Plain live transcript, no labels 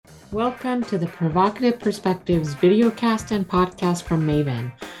Welcome to the Provocative Perspectives videocast and podcast from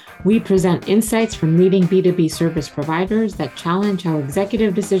Maven. We present insights from leading B2B service providers that challenge how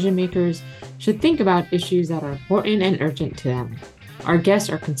executive decision makers should think about issues that are important and urgent to them. Our guests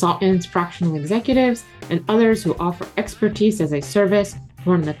are consultants, fractional executives, and others who offer expertise as a service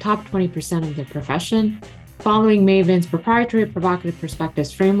who are in the top 20% of their profession. Following Maven's proprietary Provocative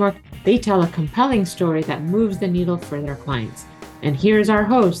Perspectives framework, they tell a compelling story that moves the needle for their clients. And here's our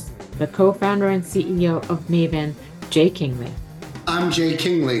host, the co-founder and CEO of Maven, Jay Kingley. I'm Jay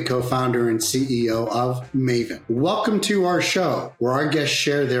Kingley, co-founder and CEO of Maven. Welcome to our show, where our guests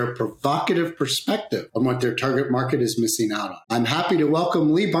share their provocative perspective on what their target market is missing out on. I'm happy to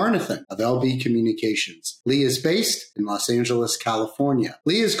welcome Lee Barnathan of LB Communications. Lee is based in Los Angeles, California.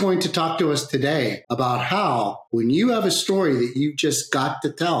 Lee is going to talk to us today about how, when you have a story that you've just got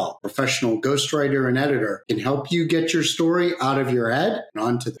to tell, a professional ghostwriter and editor can help you get your story out of your head and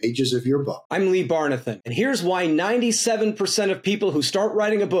onto the pages of your book. I'm Lee Barnathan, and here's why 97% of people who start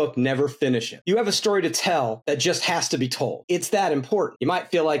writing a book never finish it. You have a story to tell that just has to be told. It's that important. You might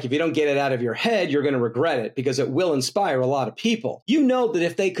feel like if you don't get it out of your head, you're going to regret it because it will inspire a lot of people. You know that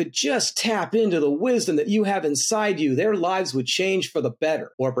if they could just tap into the wisdom that you have inside you, their lives would change for the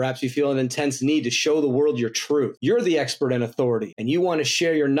better. Or perhaps you feel an intense need to show the world your truth. You're the expert and authority, and you want to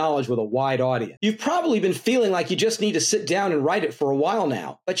share your knowledge with a wide audience. You've probably been feeling like you just need to sit down and write it for a while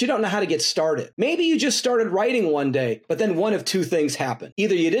now, but you don't know how to get started. Maybe you just started writing one day, but then one of two things happened.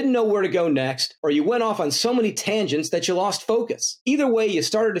 Either you didn't know where to go next, or you went off on so many tangents that you lost focus. Either way, you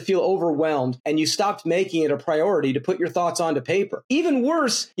started to feel overwhelmed, and you stopped making it a priority to put your thoughts onto paper. Even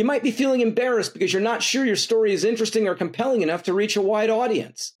worse, you might be feeling embarrassed because you're not sure your story is interesting or compelling enough to reach a wide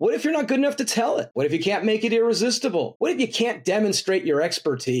audience. What if you're not good enough to tell it? What if you can't make it irresistible? What if you can't demonstrate your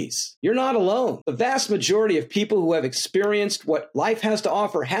expertise? You're not alone. The vast majority of people who have experienced what life has to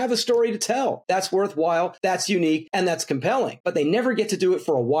offer have a story to tell. That's worthwhile, that's unique, and that's compelling. But they never get to do it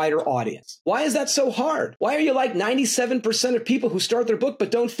for a wider audience. Why is that so hard? Why are you like 97% of people who start their book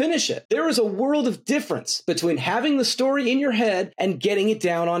but don't finish it? There is a world of difference between having the story in your head and getting it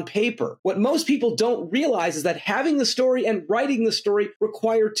down on paper. What most people don't realize is that having the story and writing the story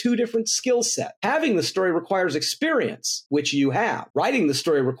require two different skill sets. Having the story requires experience, which you have. Writing the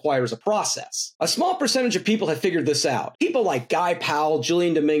story requires a process. A small percentage of people have figured this out. People like Guy Powell,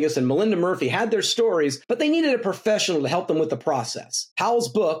 Jillian Dominguez, and Melinda Murphy had their stories, but they needed a professional to help them with the process. Powell's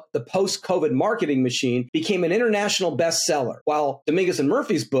book, The Post-COVID Marketing Machine, became an international bestseller, while Dominguez and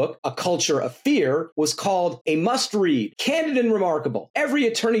Murphy's book, A Culture of Fear, was called a must-read, candid and remarkable. Every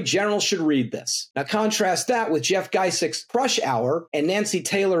attorney general should read this. Now contrast that with Jeff Geisek's Crush Hour and Nancy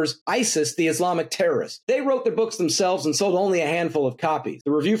Taylor's ISIS, the Islamic Terrorist. They wrote their books themselves and sold only a handful of copies.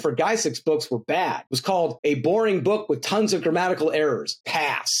 The review for Geisek's books were bad. It was called a boring book with tons of grammatical errors.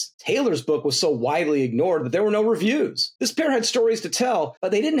 Pass. Taylor's book was so widely ignored that there were no reviews. This pair had stories to tell, but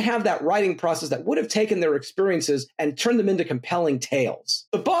they didn't have that writing process that would have taken their experiences and turned them into compelling tales.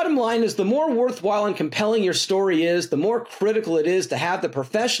 The bottom line is the more worthwhile and compelling your story is, the more critical it is to have the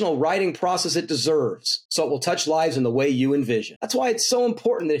professional writing process it deserves, so it will touch lives in the way you envision. That's why it's so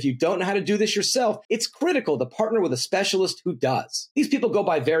important that if you don't know how to do this yourself, it's critical to partner with a specialist who does. These people go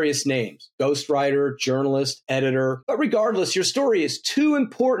by various names: ghostwriter, journalist, editor, but regardless, your story is too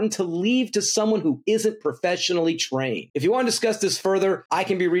important to leave to someone who isn't professionally trained. If you want to discuss this further, I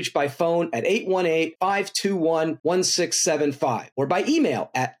can be reached by phone at 818-521-1675 or by email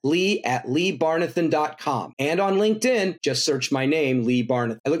at lee@leebarnathan.com. And on LinkedIn, just search my name, Lee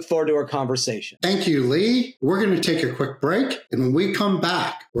Barnathan. I look forward to our conversation. Thank you, Lee. We're going to take a quick break, and when we come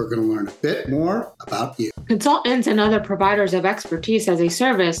back, we're going to learn a bit more about you. Consultants and other providers of expertise as a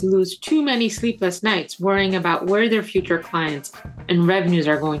service lose too many sleepless nights worrying about where their future clients and revenues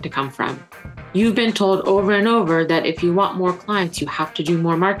are going to come from. You've been told over and over that if you want more clients, you have to do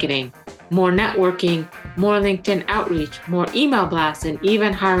more marketing, more networking, more LinkedIn outreach, more email blasts, and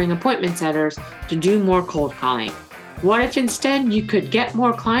even hiring appointment setters to do more cold calling. What if instead you could get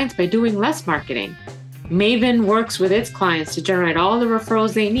more clients by doing less marketing? Maven works with its clients to generate all the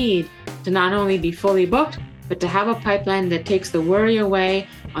referrals they need to not only be fully booked, but to have a pipeline that takes the worry away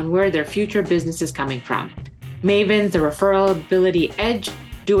on where their future business is coming from. Maven's The Referability Edge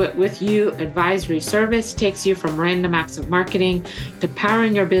Do It With You advisory service takes you from random acts of marketing to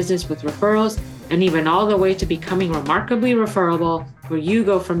powering your business with referrals, and even all the way to becoming remarkably referable, where you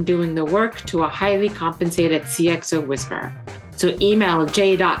go from doing the work to a highly compensated CXO whisperer. So email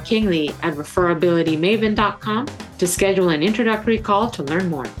j.kingley@referabilitymaven.com To schedule an introductory call to learn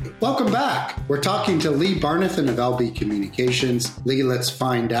more. Welcome back. We're talking to Lee Barnathan of LB Communications. Lee, let's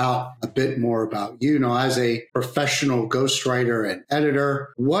find out a bit more about you. Now, as a professional ghostwriter and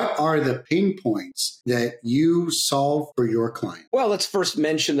editor, what are the pain points that you solve for your client? Well, let's first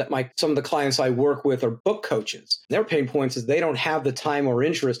mention that some of the clients I work with are book coaches. Their pain points is they don't have the time or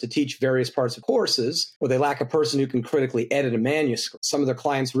interest to teach various parts of courses, or they lack a person who can critically edit a manuscript. Some of their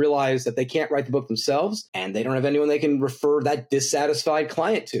clients realize that they can't write the book themselves, and they don't have anyone they can refer that dissatisfied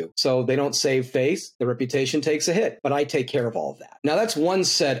client to. So they don't save face, their reputation takes a hit, but I take care of all of that. Now, that's one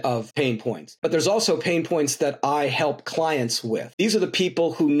set of pain points, but there's also pain points that I help clients with. These are the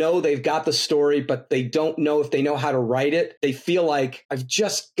people who know they've got the story, but they don't know if they know how to write it. They feel like I've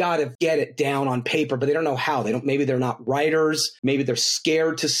just got to get it down on paper, but they don't know how. Maybe they're not writers. Maybe they're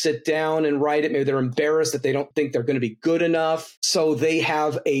scared to sit down and write it. Maybe they're embarrassed that they don't think they're going to be good enough. So they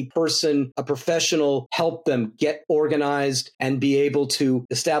have a professional, help them get organized and be able to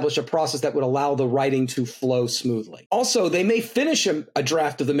establish a process that would allow the writing to flow smoothly. Also, they may finish a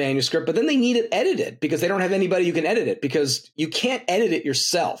draft of the manuscript, but then they need it edited because they don't have anybody who can edit it, because you can't edit it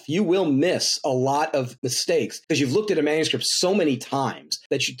yourself. You will miss a lot of mistakes because you've looked at a manuscript so many times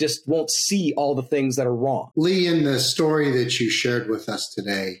that you just won't see all the things that are wrong. Lee, in the story that you shared with us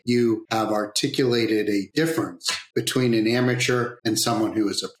today, you have articulated a difference between an amateur and someone who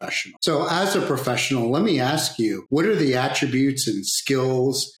is a professional. So as a professional, let me ask you, what are the attributes and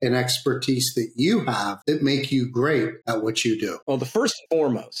skills and expertise that you have that make you great at what you do? Well, the first and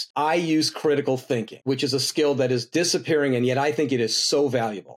foremost, I use critical thinking, which is a skill that is disappearing, and yet I think it is so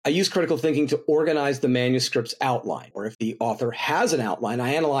valuable. I use critical thinking to organize the manuscript's outline, or if the author has an outline,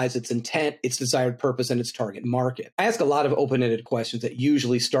 I analyze its intent, its desired purpose, and its target market. I ask a lot of open-ended questions that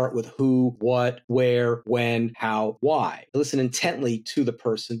usually start with who, what, where, when, how, why. I listen intently to the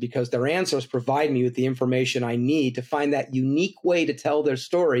person because their answers provide me with the information I need to find that unique way to tell their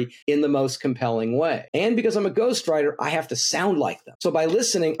story in the most compelling way. And because I'm a ghostwriter, I have to sound like them. So by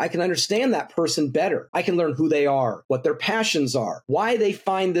listening, I can understand that person better. I can learn who they are, what their passions are, why they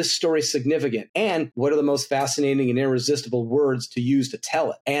find this story significant, and what are the most fascinating and irresistible words to use to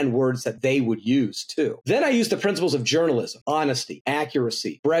tell it, and words that they would use too. Then I use the principles of journalism, honesty,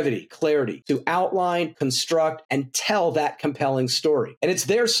 accuracy, brevity, clarity to outline, construct, and tell that compelling story. And it's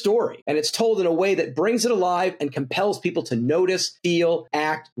their story, and it's told in a way that brings it alive and compels people to notice, feel,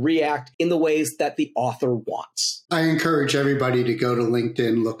 act, react in the ways that the author wants. I encourage everybody to go to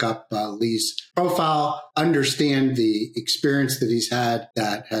LinkedIn, look up Lee's profile, understand the experience that he's had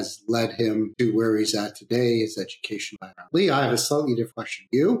that has led him to where he's at today, his education background. Lee, I have a slightly different question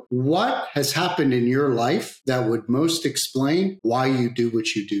to you. What has happened in your life that would most explain why you do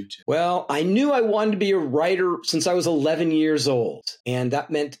what you do today? Well, I knew I wanted to be a writer since I was 11 years old, and that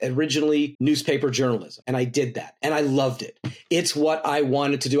meant originally newspaper journalism, and I did that, and I loved it. It's what I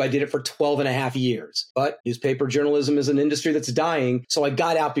wanted to do. I did it for 12 and a half years, but newspaper journalism is an industry that's dying, so I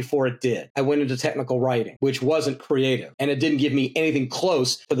got out before it did. I went into technical writing, which wasn't creative, and it didn't give me anything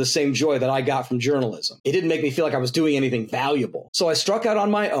close to the same joy that I got from journalism. It didn't make me feel like I was doing anything valuable. So I struck out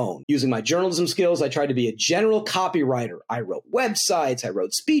on my own. Using my journalism skills, I tried to be a general copywriter. I wrote websites, I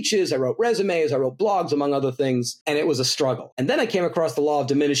wrote speeches, I wrote resumes, I wrote blogs, among other things, and it was a struggle. And then I came across the law of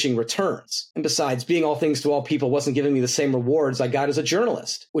diminishing returns. And besides, being all things to all people wasn't giving me the same rewards I got as a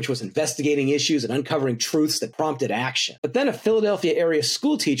journalist, which was investigating issues and uncovering truths that prompted action. But then a Philadelphia area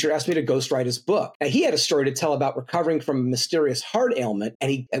school teacher asked me to ghostwrite his book. Now, he had a story to tell about recovering from a mysterious heart ailment,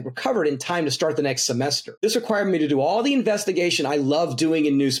 and he recovered in time to start the next semester. This required me to do all the investigation I love doing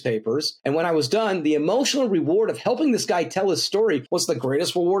in newspapers, and when I was done, the emotional reward of helping this guy tell his story was the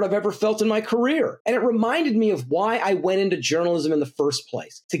greatest reward I've ever felt in my career. And it reminded me of why I went into journalism in the first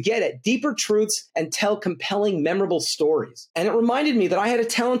place, to get at deeper truths and tell compelling, memorable stories. And it reminded me that I had a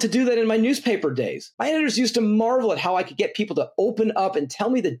talent to do that in my newspaper days. My editors used to marvel at how I could get people to open up and tell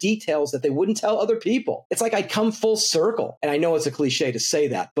me the details that they wouldn't tell other people. It's like I'd come full circle. And I know it's a cliche to say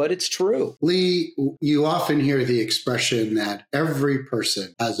that, but it's true. Lee, you often hear the expression that every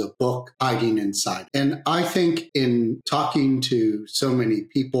person has a book hiding inside. And I think in talking to so many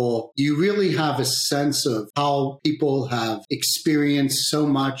people, you really have a sense of how people have experienced so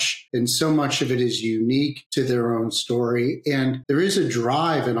much, and so much of it is unique to their own story. And there is a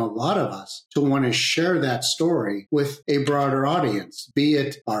drive in a lot of us to want to share that story with a broader audience, be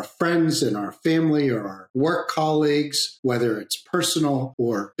it our friends and our family or our work colleagues, whether it's personal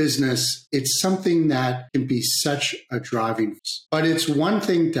or business. It's something that can be such a driving force. But it's one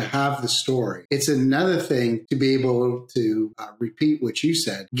thing to have the story. It's another thing to be able to repeat what you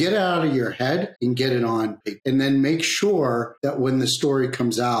said, get it out of your head and get it on paper. And then make sure that when the story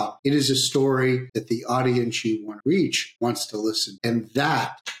comes out, it is a story that the audience you want to reach wants to listen. And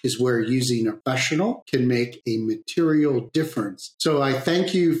that is where using a professional can make a material difference. So I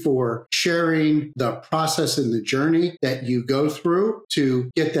thank you for sharing the process and the journey that you go through to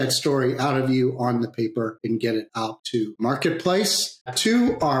get that story out of you on the paper and get it out to marketplace.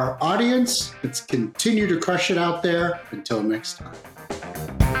 To our audience, let's continue to crush it out there. Until next time.